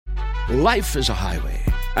Life is a highway,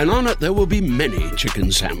 and on it there will be many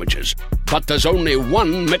chicken sandwiches. But there's only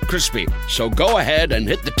one McCrispy. So go ahead and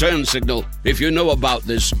hit the turn signal if you know about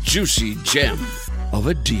this juicy gem of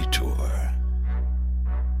a detour.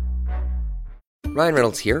 Ryan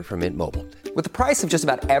Reynolds here from Mint Mobile. With the price of just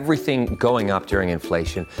about everything going up during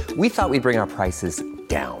inflation, we thought we'd bring our prices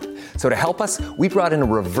down. So to help us, we brought in a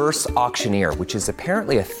reverse auctioneer, which is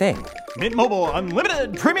apparently a thing. Mint Mobile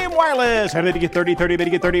Unlimited Premium Wireless. How to get 30, 30, bit to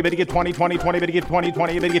get 30, bit to get 20, 20, 20, bit to get 20,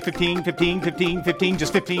 20, bit to get 15, 15, 15, 15,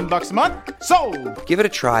 just $15 a month? Sold! Give it a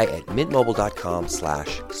try at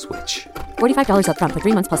mintmobile.com/switch. $45 up front for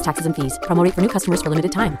 3 months plus taxes and fees. Promo rate for new customers for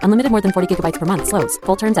limited time. Unlimited more than 40 gigabytes per month. Slows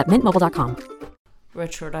full terms at mintmobile.com.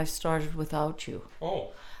 Richard, I started without you.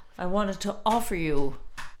 Oh. I wanted to offer you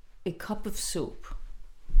a cup of soup.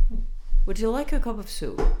 Would you like a cup of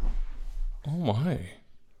soup? Oh my.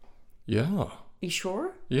 Yeah. You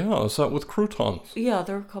sure? Yeah, is that with croutons? Yeah,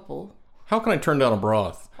 there are a couple. How can I turn down a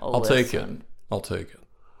broth? Oh, I'll take it. listen. I'll take it.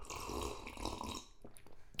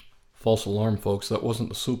 False alarm, folks. That wasn't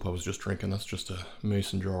the soup I was just drinking. That's just a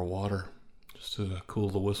mason jar of water. Just to cool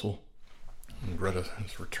the whistle. And Greta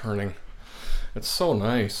is returning. It's so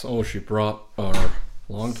nice. Oh, she brought our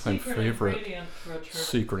longtime favorite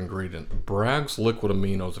secret ingredient, Bragg's Liquid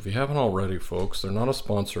Aminos. If you haven't already, folks, they're not a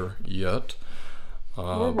sponsor yet.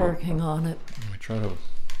 We're working on it. We try to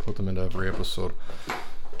put them into every episode.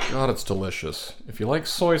 God, it's delicious. If you like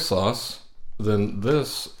soy sauce, then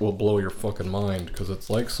this will blow your fucking mind, because it's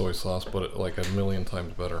like soy sauce, but like a million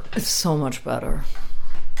times better. It's so much better.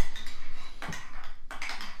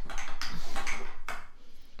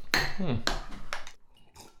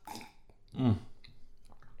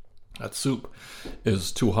 That soup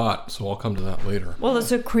is too hot, so I'll come to that later. Well,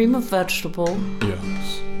 it's a cream of vegetable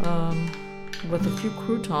Yes. with a few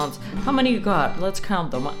croutons. How many you got? Let's count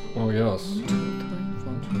them. Oh, yes. 1, 2, 3,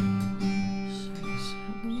 4, 5,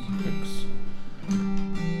 6, 7,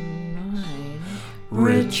 8, 9.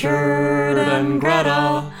 Richard and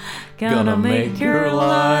Greta gonna make your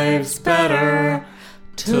lives better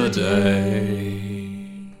today.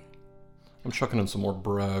 I'm chucking in some more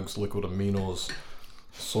Bragg's Liquid Aminos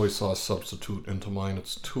soy sauce substitute into mine.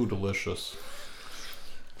 It's too delicious.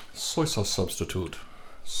 Soy sauce substitute.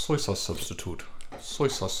 Soy sauce substitute. Soy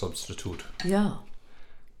sauce substitute. Yeah.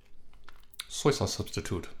 Soy sauce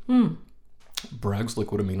substitute. Bragg's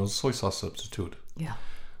Liquid Aminos soy sauce substitute. Yeah.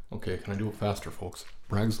 Okay, can I do it faster, folks?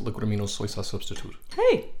 Bragg's Liquid Aminos soy sauce substitute.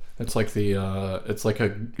 Hey. It's like it's like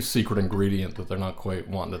a secret ingredient that they're not quite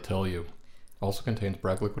wanting to tell you. Also contains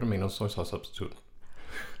Bragg's Liquid Aminos soy sauce substitute.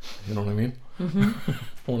 You know what I mean? Mm-hmm.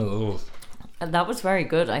 One of those. And that was very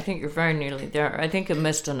good. I think you're very nearly there. I think you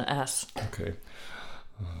missed an S. Okay.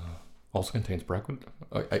 Also contains Bragg's.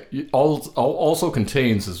 Also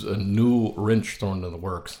contains is a new wrench thrown into the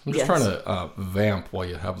works. I'm just trying to vamp while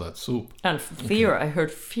you have that soup. And fear. Okay. I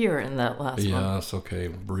heard fear in that last one. Yes, okay.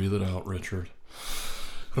 Breathe it out, Richard.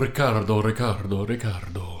 Ricardo.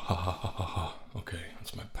 Ha ha ha ha ha. Okay,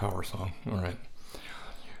 that's my power song. All right.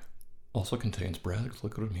 Also contains Bragg's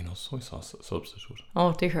Liquid Aminos soy sauce substitute.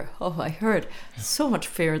 Oh dear. Oh, I heard so much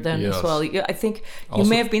fear then Yes. as well. I think you Also,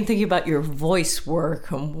 may have been thinking about your voice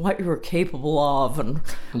work and what you were capable of, and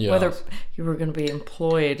whether you were going to be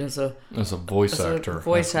employed as a voice actor.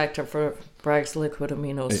 Voice actor for Bragg's Liquid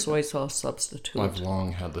Aminos soy sauce substitute. I've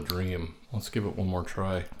long had the dream. Let's give it one more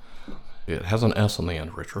try. It has an S on the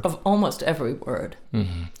end, Richard. Of almost every word.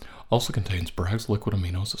 Mm-hmm. Also contains Bragg's Liquid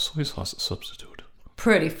Aminos soy sauce substitute.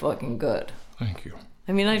 Pretty fucking good. Thank you.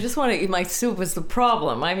 I mean, I just want to eat my soup is the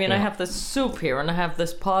problem. I mean, I have this soup here and I have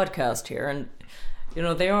this podcast here, and, you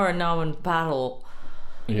know, they are now in battle.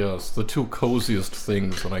 Yes, the two coziest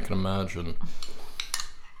things that I can imagine.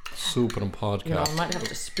 Soup and a podcast. You know, I might have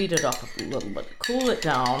to speed it up a little bit, cool it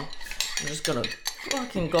down. I'm just going to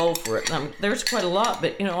fucking go for it. There's quite a lot,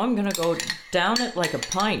 but, you know, I'm going to go down it like a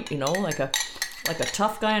pint, you know, like a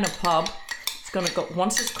tough guy in a pub. It's going to go,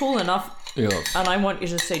 once it's cool enough, yes. And I want you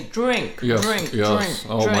to say drink, yes, drink, yes. drink,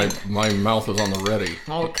 Oh, drink. my mouth is on the ready.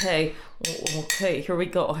 Okay, here we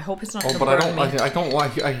go. I hope it's not going to but burn me. I don't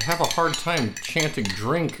like. I have a hard time chanting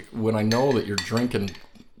 "drink" when I know that you're drinking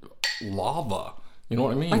lava. You know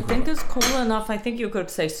what I mean? I think it's cool enough. I think you could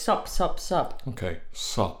say sup, sup, sup. Okay,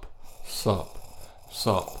 sup, sup,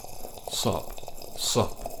 sup, sup,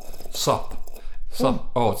 sup, sup,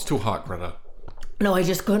 sup. Oh, it's too hot, Greta. No, I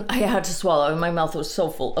just couldn't. I had to swallow. My mouth was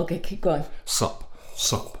so full. Okay, keep going. Sup,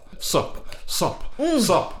 sup, sup, sup,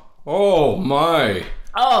 sup. Oh my.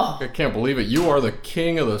 Oh. I can't believe it. You are the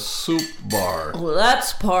king of the soup bar.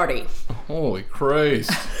 Let's party. Holy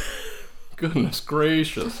Christ. Goodness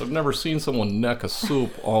gracious. I've never seen someone neck a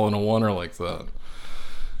soup all in a oneer like that.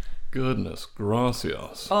 goodness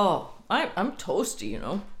gracias. Oh, I'm toasty, you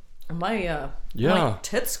know. My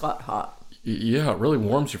tits got hot. Yeah, it really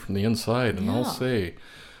warms you from the inside. And I'll say,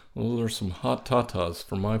 well, there's some hot tatas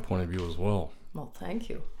from my point of view as well. Well, thank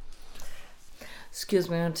you. Excuse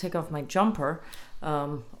me, I'm going to take off my jumper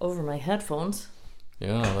over my headphones.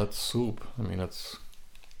 Yeah, that soup. I mean, it's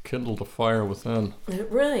kindled a fire within. It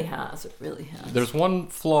really has. It really has. There's one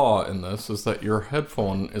flaw in this, is that your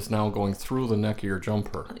headphone is now going through the neck of your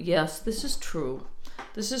jumper. Yes, this is true.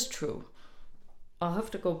 This is true. I'll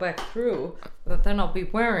have to go back through, but then I'll be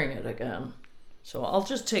wearing it again. So I'll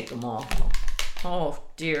just take them off. Oh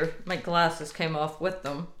dear, my glasses came off with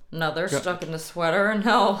them. Now they're stuck in the sweater, and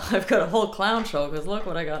now I've got a whole clown show, because look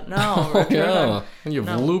what I got now. Oh, yeah. And you've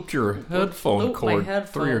looped your headphone cord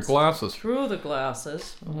through your glasses. Through the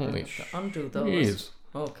glasses. Holy undo those. Jeez.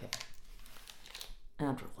 Okay.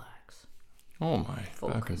 And relax. Oh my,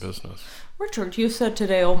 Focus. back in business. Richard, you said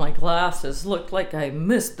today, oh, my glasses looked like I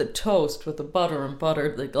missed the toast with the butter and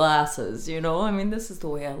buttered the glasses. You know, I mean, this is the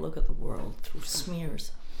way I look at the world, through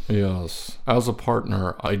smears. Yes. As a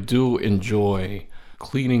partner, I do enjoy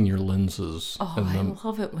cleaning your lenses. Oh, and then I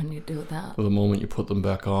love it when you do that. the moment you put them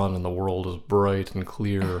back on and the world is bright and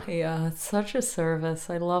clear. Yeah, it's such a service.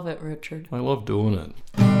 I love it, Richard. I love doing it.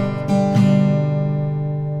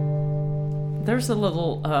 There's a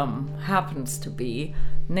little, happens to be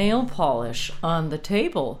nail polish on the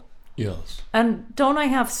table. Yes. And don't I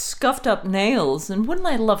have scuffed up nails? And wouldn't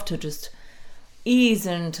I love to just ease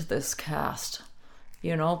into this cast?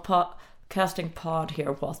 You know, casting pod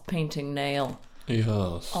here whilst painting nail.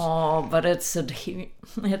 Yes. Oh, but it's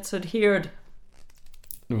adhered.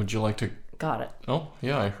 Would you like to... Got it. Oh,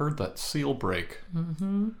 yeah, I heard that seal break.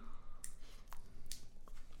 Mm-hmm.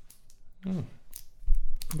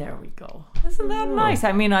 There we go. Isn't that nice?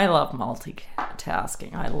 I mean, I love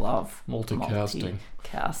multitasking. I love Multicasting.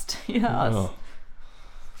 Multicast. Yes. Yeah.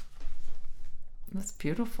 That's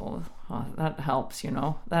beautiful. Oh, that helps, you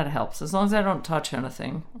know. That helps. As long as I don't touch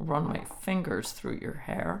anything, I'll run my fingers through your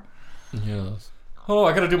hair. Yes. Oh,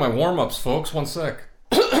 I gotta do my warm-ups, folks. One sec.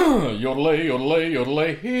 Yodelay, yodelay,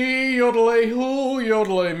 yodelay, he, yodelay, who,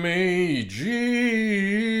 yodelay, me,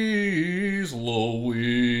 jeez,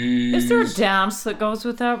 Louise. Is there a dance that goes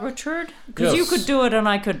with that, Richard? Because you could do it and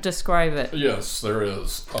I could describe it. Yes, there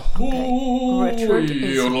is. Richard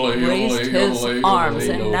has raised his arms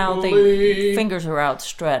and now the fingers are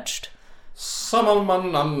outstretched. And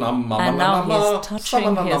now he's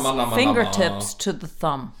touching his fingertips to the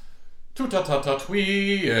thumb. Now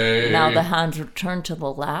the hands return to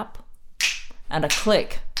the lap, and a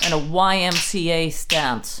click, and a YMCA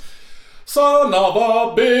stance. Son of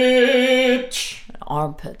a bitch! And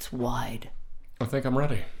armpits wide. I think I'm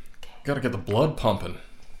ready. Gotta get the blood pumping.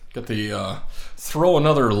 Get the, throw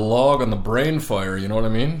another log on the brain fire, you know what I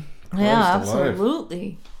mean? Yeah,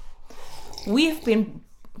 absolutely. We've been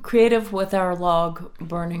creative with our log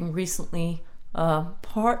burning recently.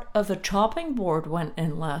 Part of a chopping board went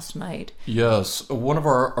in last night. Yes, one of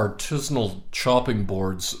our artisanal chopping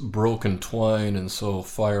boards broke in twine, and so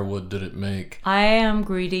firewood did it make. I am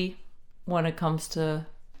greedy when it comes to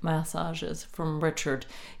massages from Richard.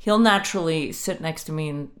 He'll naturally sit next to me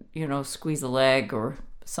and, you know, squeeze a leg or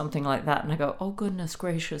something like that, and I go, oh goodness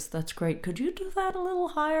gracious, that's great. Could you do that a little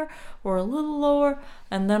higher or a little lower?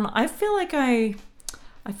 And then I feel like I've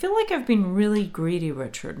been really greedy,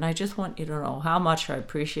 Richard, and I just want you to know how much I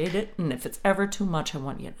appreciate it, and if it's ever too much, I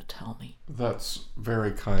want you to tell me. That's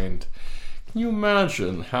very kind. Can you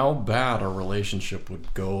imagine how bad our relationship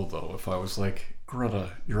would go, though, if I was like,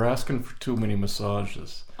 Greta, you're asking for too many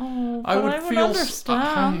massages. Oh, I would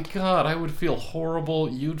understand. Oh, God, I would feel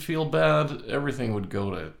horrible. You'd feel bad. Everything would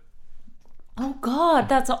go to... Oh, God,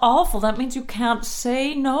 that's awful. That means you can't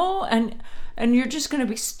say no, and you're just going to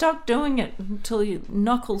be stuck doing it until your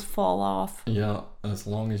knuckles fall off. Yeah, as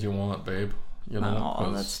long as you want, babe. You know,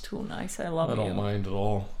 oh, that's too nice. I love you. I don't mind at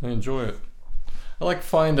all. I enjoy it. I like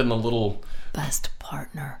finding the little... Best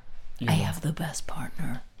partner. I have the best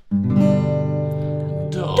partner.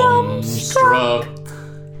 Dumbstruck.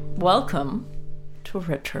 Welcome to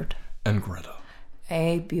Richard. And Greta.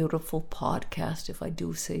 A beautiful podcast, if I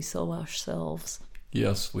do say so ourselves.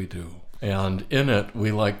 Yes, we do. And in it,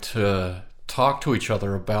 we like to talk to each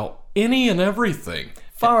other about any and everything.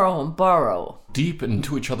 Furrow and burrow. Deep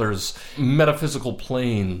into each other's metaphysical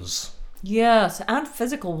planes. Yes, and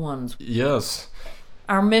physical ones. Yes.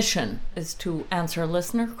 Our mission is to answer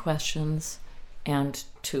listener questions and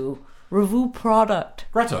to review product.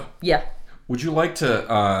 Greta. Yeah. Would you like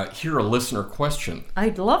to hear a listener question?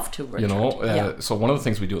 I'd love to, Richard. So one of the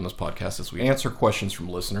things we do in this podcast is we answer questions from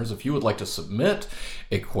listeners. If you would like to submit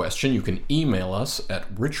a question, you can email us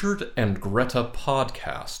at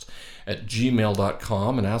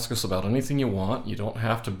richardandgretapodcast@gmail.com and ask us about anything you want. You don't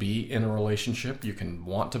have to be in a relationship. You can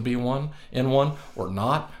want to be one or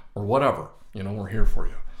not or whatever. We're here for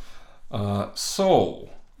you. So,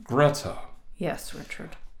 Greta. Yes,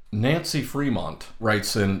 Richard. Nancy Fremont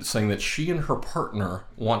writes in saying that she and her partner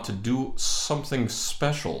want to do something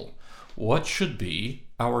special. What should be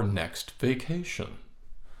our next vacation?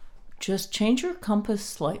 Just change your compass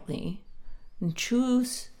slightly and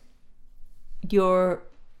choose your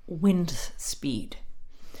wind speed.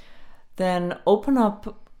 Then open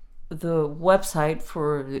up the website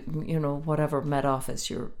for, whatever Met Office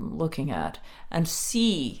you're looking at and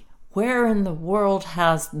see where in the world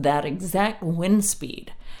has that exact wind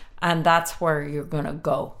speed. And that's where you're going to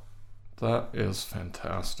go. That is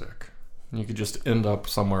fantastic. You could just end up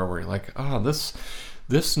somewhere where you're like,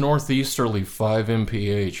 this northeasterly 5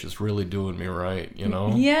 mph is really doing me right,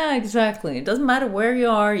 Yeah, exactly. It doesn't matter where you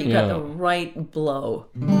are, you got the right blow.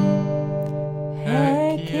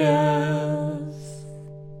 Heck yes.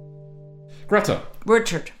 Greta.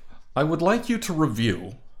 Richard. I would like you to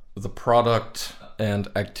review the product and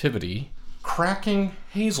activity cracking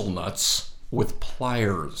hazelnuts with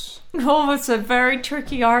pliers. Oh, it's a very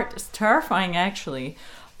tricky art. It's terrifying, actually.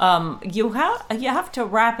 You have to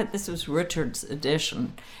wrap it. This was Richard's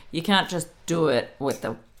edition. You can't just do it with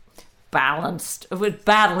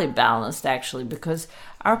badly balanced, actually, because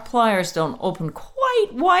our pliers don't open quite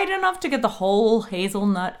wide enough to get the whole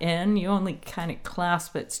hazelnut in. You only kind of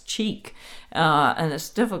clasp its cheek, and it's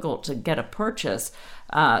difficult to get a purchase.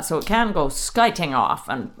 So it can go skiting off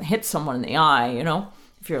and hit someone in the eye,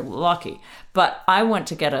 if you're lucky. But I went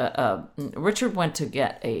to get Richard went to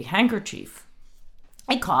get a handkerchief,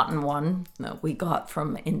 a cotton one that we got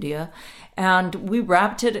from India, and we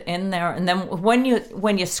wrapped it in there. And then when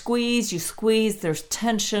you squeeze, there's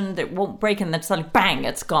tension that won't break, and then suddenly, bang,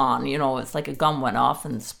 it's gone. It's like a gun went off,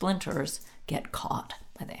 and splinters get caught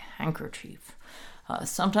by the handkerchief.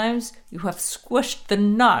 Sometimes you have squished the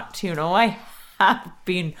nut. I have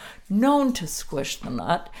been known to squish the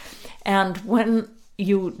nut, and when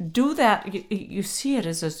you do that, you see it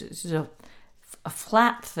as a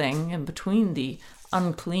flat thing in between the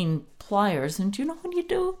unclean pliers, and when you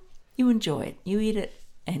do, you enjoy it. You eat it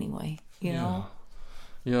anyway, know?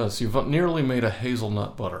 Yes, you've nearly made a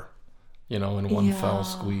hazelnut butter, in one foul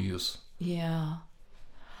squeeze. Yeah.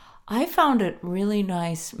 I found it really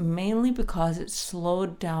nice, mainly because it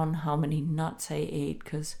slowed down how many nuts I ate,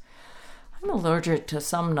 because I'm allergic to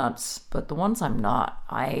some nuts, but the ones I'm not,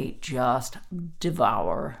 I just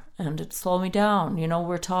devour, and it slowed me down.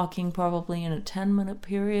 We're talking probably in a 10-minute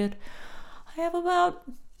period. I have about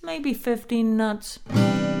maybe 15 nuts.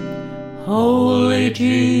 Holy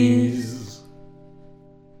jeez.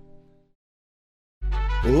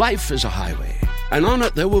 Life is a highway, and on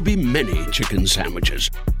it there will be many chicken sandwiches.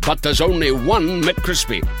 But there's only one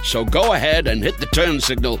McCrispy, so go ahead and hit the turn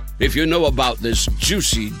signal if you know about this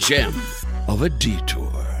juicy gem of a detour.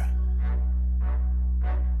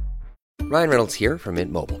 Ryan Reynolds here from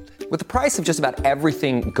Mint Mobile. With the price of just about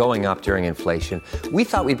everything going up during inflation, we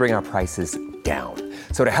thought we'd bring our prices down.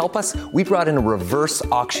 So to help us, we brought in a reverse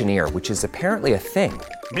auctioneer, which is apparently a thing.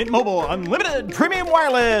 Mint Mobile Unlimited Premium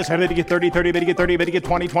Wireless. How to get 30, 30, bit to get 30, bit to get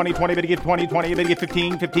 20, 20, 20, bit to get 20, 20, bit to get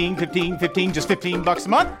 15, 15, 15, 15, just $15 a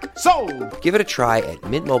month? Sold! Give it a try at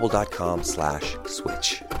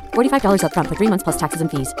mintmobile.com/switch. $45 up front for 3 months plus taxes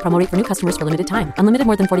and fees. Promo rate for new customers for limited time. Unlimited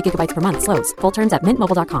more than 40 gigabytes per month. Slows full terms at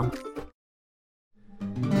mintmobile.com.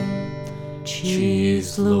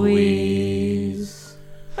 Cheese Louise.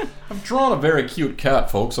 I've drawn a very cute cat,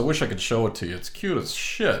 folks. I wish I could show it to you. It's cute as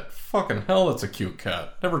shit. Fucking hell, it's a cute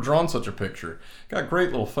cat. Never drawn such a picture. Got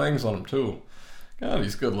great little fangs on him, too. God,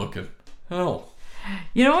 he's good looking. Hell.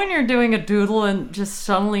 When you're doing a doodle and just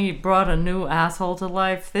suddenly brought a new asshole to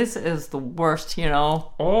life? This is the worst,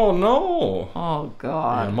 Oh, no. Oh,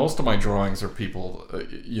 God. Yeah, most of my drawings are people,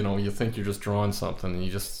 you think you're just drawing something and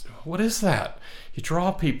you just, what is that? You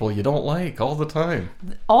draw people you don't like all the time.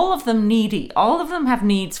 All of them needy. All of them have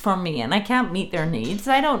needs from me, and I can't meet their needs.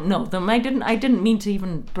 I don't know them. I didn't mean to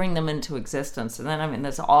even bring them into existence. And then I'm in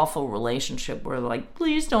this awful relationship where, like,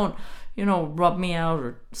 please don't, rub me out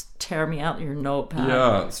or tear me out your notepad.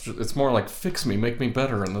 Yeah, it's more like fix me, make me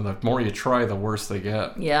better, and then the more you try, the worse they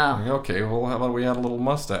get. Yeah. Like, okay, well, how about we add a little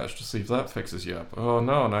mustache to see if that fixes you up? Oh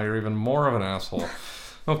no, now you're even more of an asshole.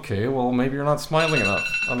 Okay, well, maybe you're not smiling enough.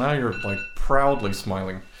 Oh, now you're, like, proudly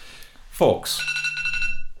smiling. Folks,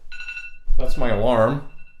 that's my alarm.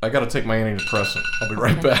 I gotta take my antidepressant. I'll be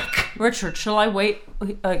right back. Richard, shall I wait?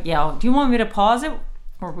 Yeah. Do you want me to pause it?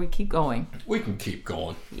 Or we keep going? We can keep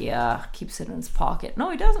going. Yeah, keeps it in his pocket.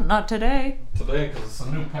 No, he doesn't. Not today. Today, because it's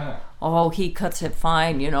a new pack. Oh, he cuts it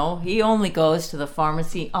fine, you know. He only goes to the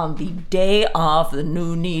pharmacy on the day of the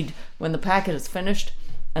new need when the packet is finished.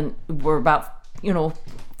 And we're about,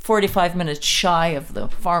 45 minutes shy of the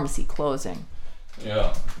pharmacy closing.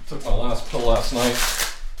 Yeah, took my last pill last night.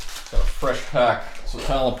 Got a fresh pack. It's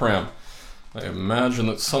citalopram. I imagine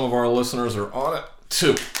that some of our listeners are on it,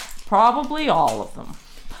 too. Probably all of them.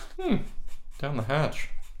 Down the hatch.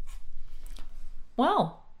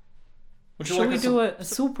 Well, Should we do a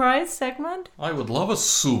surprise segment? I would love a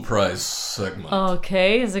surprise segment.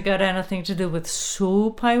 Okay, has it got anything to do with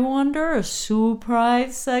soup, I wonder? A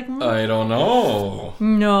surprise segment? I don't know.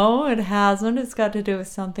 No, it hasn't. It's got to do with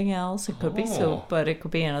something else. It could be soup, but it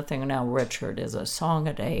could be anything. Now, Richard is a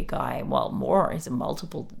song-a-day guy. Well, more. He's a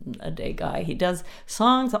multiple-a-day guy. He does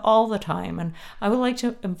songs all the time, and I would like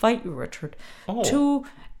to invite you, Richard, to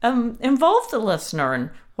involve the listener in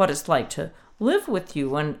what it's like to live with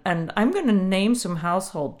you, and I'm going to name some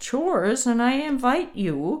household chores, and I invite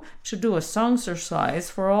you to do a song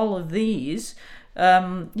exercise for all of these,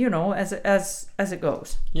 as it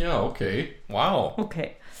goes. Yeah, okay. Wow.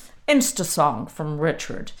 Okay. Insta song from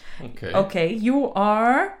Richard. Okay. Okay, you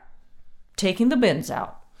are taking the bins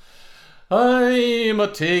out. I'm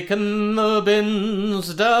a-taking the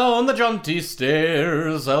bins down the jaunty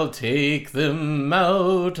stairs. I'll take them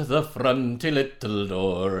out the fronty little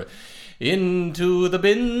door. Into the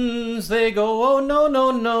bins they go, oh no,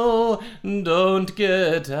 no, no, don't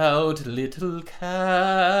get out, little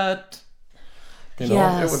cat.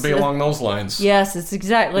 Yes. It would be along those lines. Yes, it's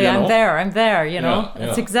exactly, I'm there, Yeah.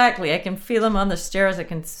 It's exactly, I can feel them on the stairs, I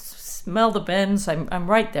can smell the bins, I'm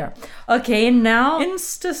right there. Okay, and now,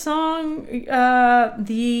 Insta song,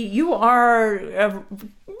 you are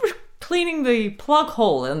cleaning the plug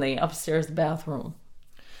hole in the upstairs bathroom.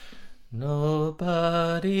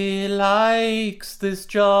 Nobody likes this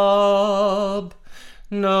job.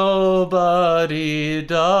 Nobody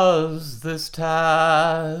does this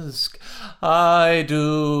task. I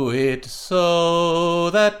do it so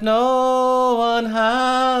that no one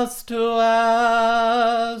has to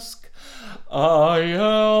ask. I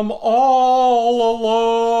am all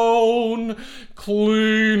alone,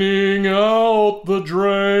 cleaning out the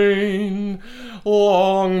drain.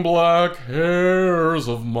 Long black hairs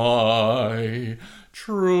of my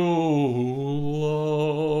true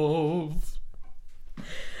love.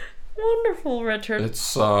 Wonderful, Richard. It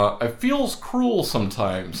feels cruel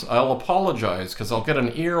sometimes. I'll apologize because I'll get an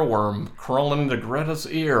earworm crawling into Greta's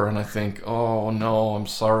ear and I think, oh no, I'm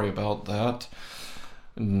sorry about that.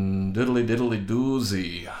 Diddly diddly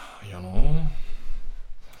doozy,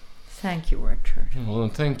 Thank you, Richard. Well,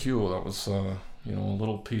 thank you. That was, a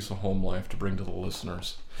little piece of home life to bring to the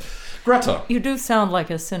listeners. Greta! You do sound like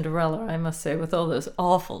a Cinderella, I must say, with all those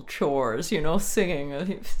awful chores, singing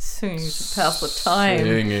to pass the time.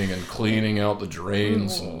 Singing and cleaning out the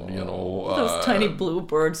drains and, those tiny blue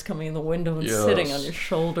birds coming in the window and sitting on your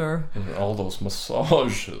shoulder. And all those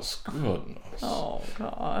massages. Goodness. Oh,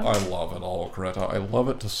 God. I love it all, Greta. I love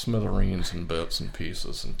it to smithereens and bits and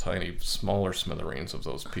pieces and tiny, smaller smithereens of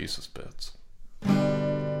those pieces bits.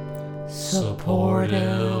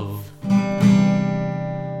 Supportive.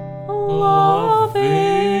 Loving.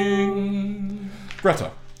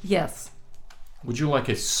 Greta. Yes. Would you like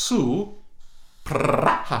a surprise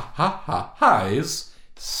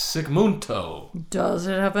segmento? Does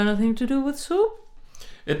it have anything to do with soup?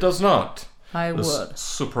 It does not. This would.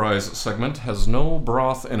 Surprise segment has no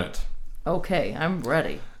broth in it. Okay, I'm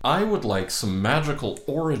ready. I would like some magical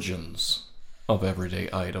origins of everyday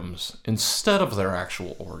items instead of their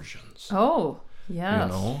actual origins. Oh,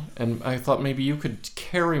 yes. And I thought maybe you could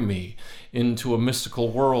carry me into a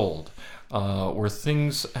mystical world where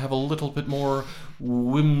things have a little bit more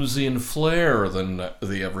whimsy and flair than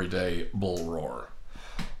the everyday bull roar.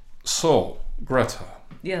 So, Greta.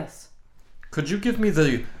 Yes. Could you give me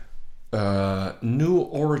the new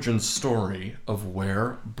origin story of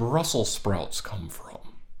where Brussels sprouts come from?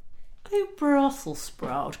 A Brussels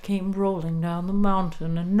sprout came rolling down the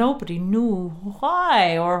mountain, and nobody knew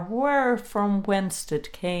why or where from whence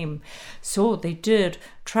it came. So they did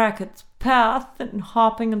track its path, and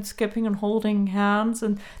hopping and skipping and holding hands,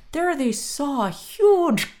 and there they saw a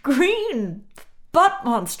huge green butt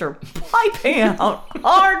monster piping out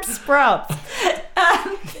hard sprouts,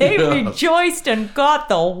 and they rejoiced and got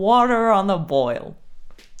the water on the boil.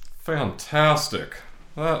 Fantastic.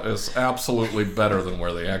 That is absolutely better than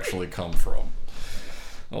where they actually come from.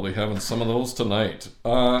 I'll be having some of those tonight.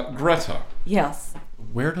 Greta. Yes.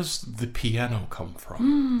 where does the piano come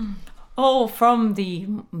from? Oh, from the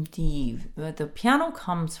piano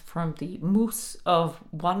comes from the Moose of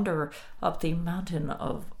Wonder up the mountain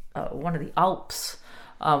of one of the Alps.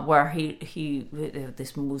 Where he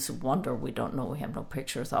this Moose of Wonder, we don't know, we have no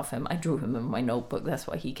pictures of him. I drew him in my notebook, that's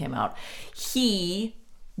why he came out. He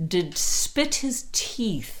did spit his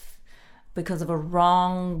teeth because of a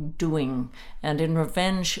wrongdoing, and in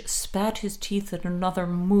revenge spat his teeth at another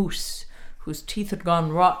moose whose teeth had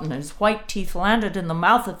gone rotten. His white teeth landed in the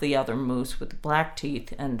mouth of the other moose with the black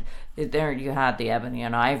teeth, and there you had the ebony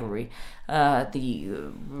and ivory.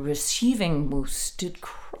 The receiving moose did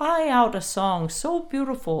cry out a song so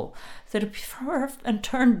beautiful that it and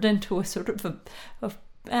turned into a sort of a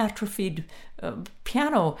atrophied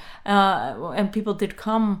piano, and people did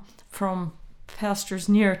come from pastures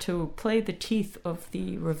near to play the teeth of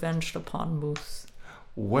the revenged upon moose.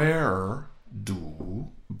 Where do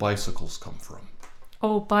bicycles come from?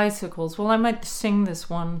 Oh, bicycles. Well, I might sing this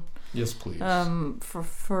one. Yes, please. For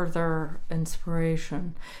further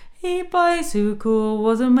inspiration. A bicycle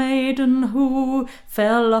was a maiden who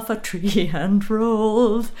fell off a tree and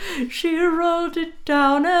rolled. She rolled it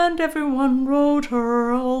down and everyone rode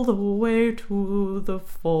her all the way to the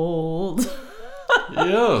fold.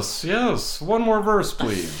 Yes. One more verse,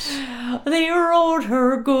 please. They rode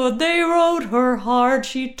her good, they rode her hard.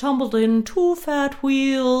 She tumbled in 2 fat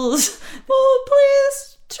wheels. Oh,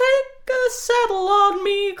 please take a saddle on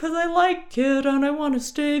me, 'cause I like it and I want to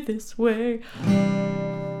stay this way.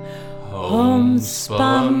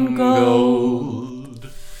 Homespun gold.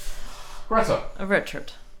 Greta.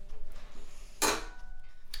 Richard.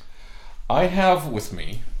 I have with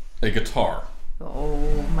me a guitar. Oh,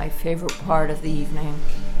 my favorite part of the evening.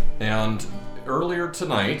 And earlier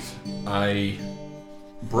tonight, I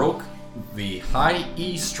broke the high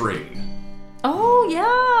E string. Oh, yeah,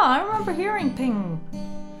 I remember hearing ping.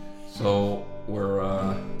 So we're,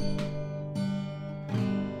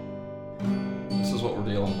 this is what we're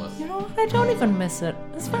dealing with. You know what? I don't even miss it.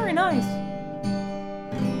 It's very nice.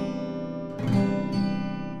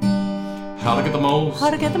 How to get the most. How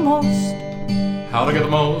to get the most. How to get the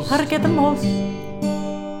most. How to get the most.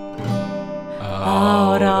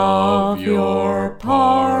 Out of your